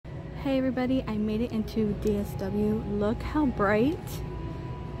Hey everybody, I made it into DSW. Look how bright.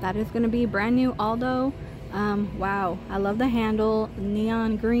 That is going to be brand new Aldo. Wow, I love the handle,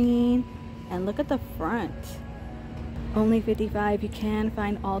 neon green, and look at the front. Only $55. You can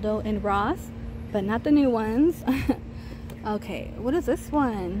find Aldo in Ross, but not the new ones. Okay, what is this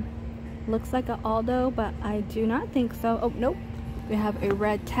one? Looks like an Aldo, but I do not think so. Oh, nope. We have a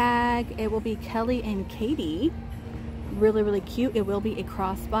red tag. It will be Kelly and Katie. Really cute. It will be a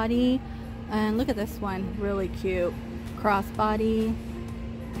crossbody, and look at this one, really cute crossbody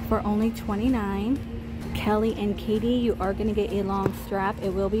for only $29. Kelly and Katie, you are going to get a long strap. It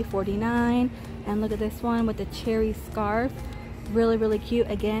will be $49. And look at this one with the cherry scarf, really cute.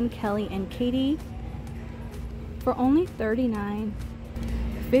 Again, Kelly and Katie for only $39.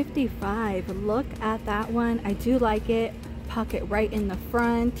 $55. Look at that one. I do like it. Pocket right in the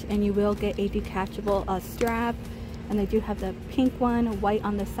front, and you will get a detachable strap. And they do have the pink one, white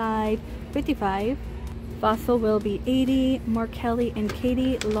on the side. $55. Fossil will be $80. More Kelly and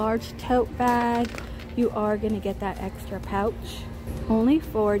Katie, large tote bag. You are going to get that extra pouch. Only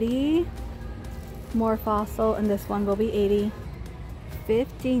 $40. More Fossil, and this one will be $80.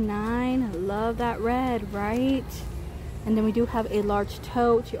 $59. Love that red, right? And then we do have a large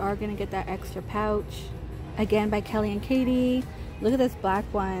tote. You are going to get that extra pouch. Again, by Kelly and Katie. Look at this black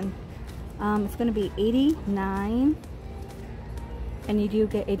one. It's going to be $89, and you do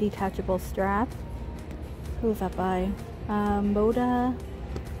get a detachable strap. Who's that by? Moda.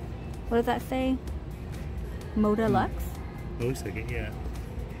 What does that say? Moda Lux? Looks like it, yeah.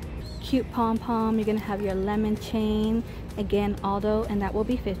 Cute pom-pom. You're going to have your lemon chain. Again, Aldo, and that will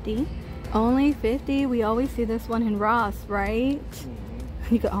be $50. Only $50. We always see this one in Ross, right?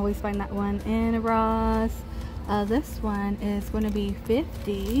 You can always find that one in Ross. This one is going to be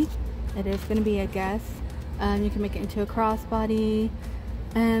 $50. It is going to be a guess. You can make it into a crossbody,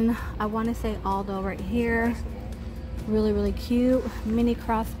 and I want to say Aldo right here. Really cute mini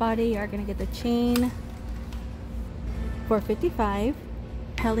crossbody. You are going to get the chain for $55.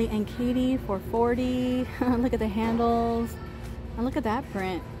 Kelly and Katie for $40. Look at the handles, and look at that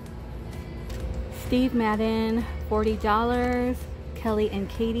print. Steve Madden, $40. Kelly and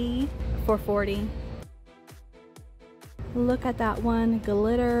Katie for $40. Look at that one,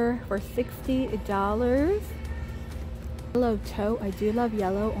 glitter for $60. Yellow tote, I do love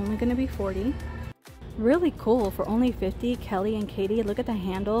yellow, only going to be $40. Really cool for only $50. Kelly and Katie, look at the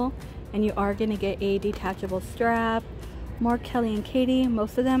handle, and you are going to get a detachable strap. More Kelly and Katie,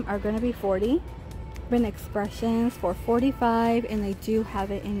 most of them are going to be $40. Urban Expressions for $45, and they do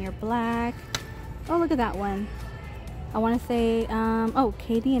have it in your black. Oh, look at that one. I want to say, oh,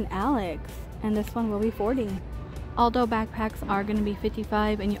 Katie and Alex, and this one will be $40. Aldo backpacks are going to be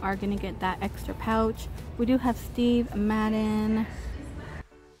 $55, and you are going to get that extra pouch. We do have Steve Madden,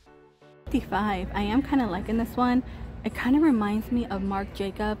 $55. I am kind of liking this one. It kind of reminds me of Marc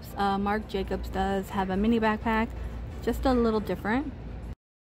Jacobs. Marc Jacobs does have a mini backpack, just a little different.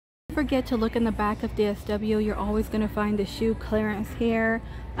 Don't forget to look in the back of DSW. You're always going to find the shoe clearance here.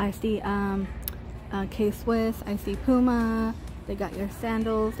 I see K-Swiss, I see Puma. They got your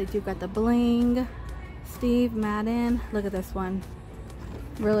sandals. They do got the bling. Steve Madden, look at this one,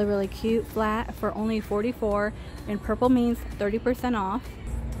 really cute, flat for only $44, and purple means 30% off.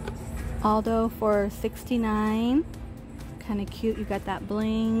 Aldo for $69, kind of cute. You got that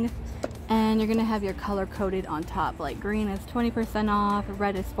bling, and you're gonna have your color coded on top, like green is 20% off,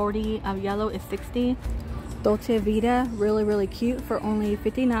 red is 40, yellow is 60. Dolce Vita, really cute for only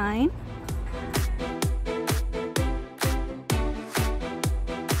 $59.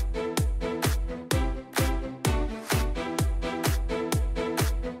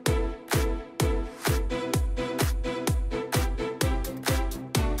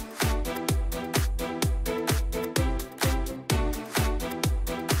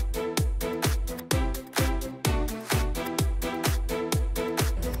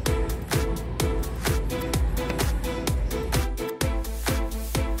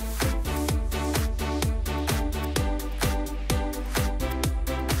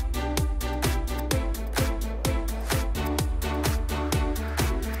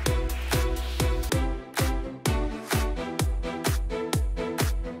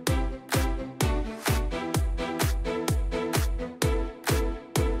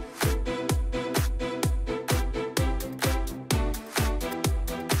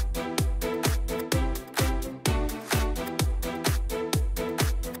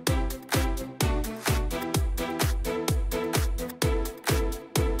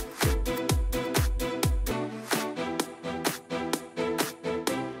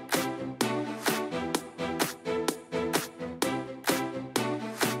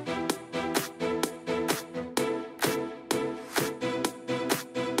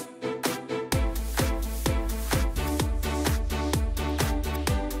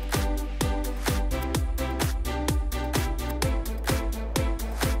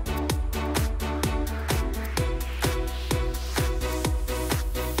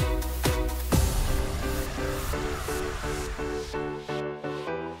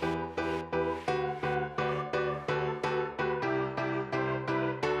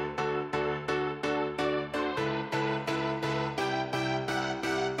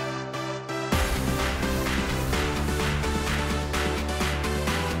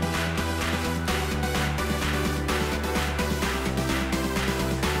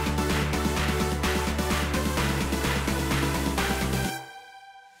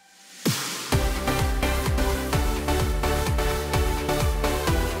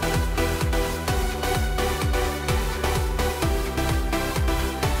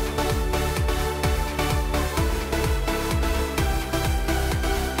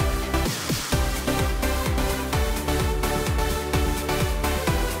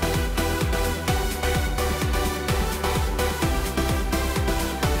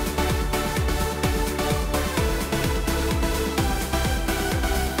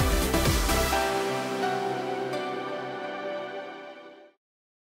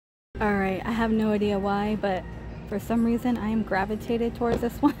 All right, I have no idea why, but for some reason I am gravitated towards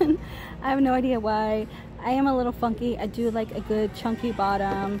this one. I have no idea why. I am a little funky. I do like a good chunky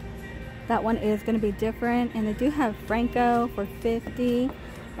bottom. That one is going to be different, and they do have Franco for 50.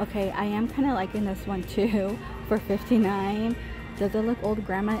 Okay, I am kind of liking this one too for 59. Does it look old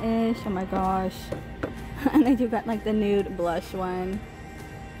grandma-ish? Oh my gosh. And they do got like the nude blush one.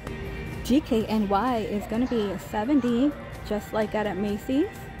 GKNY is going to be 70, just like that at Macy's.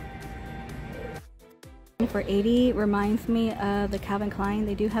 For 80 reminds me of the Calvin Klein.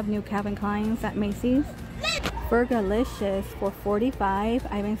 They do have new Calvin Kleins at Macy's. Fergalicious for 45.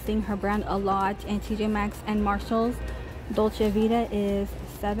 I've been seeing her brand a lot in TJ Maxx and Marshalls. Dolce Vita is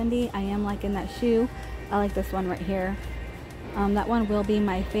 70. I am liking that shoe. I like this one right here. That one will be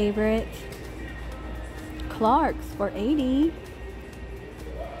my favorite. Clark's for 80.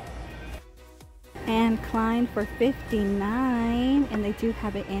 And Klein for 59. And they do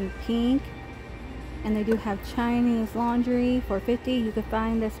have it in pink. And they do have Chinese laundry for 50. You can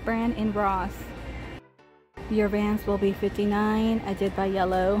find this brand in Ross. Your Vans will be 59. I did buy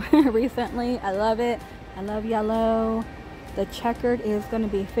yellow recently. I love it. I love yellow. The checkered is going to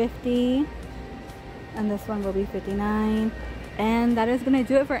be 50. And this one will be 59. And that is going to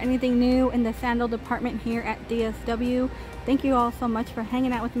do it for anything new in the sandal department here at DSW. Thank you all so much for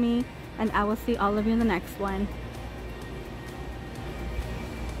hanging out with me. And I will see all of you in the next one.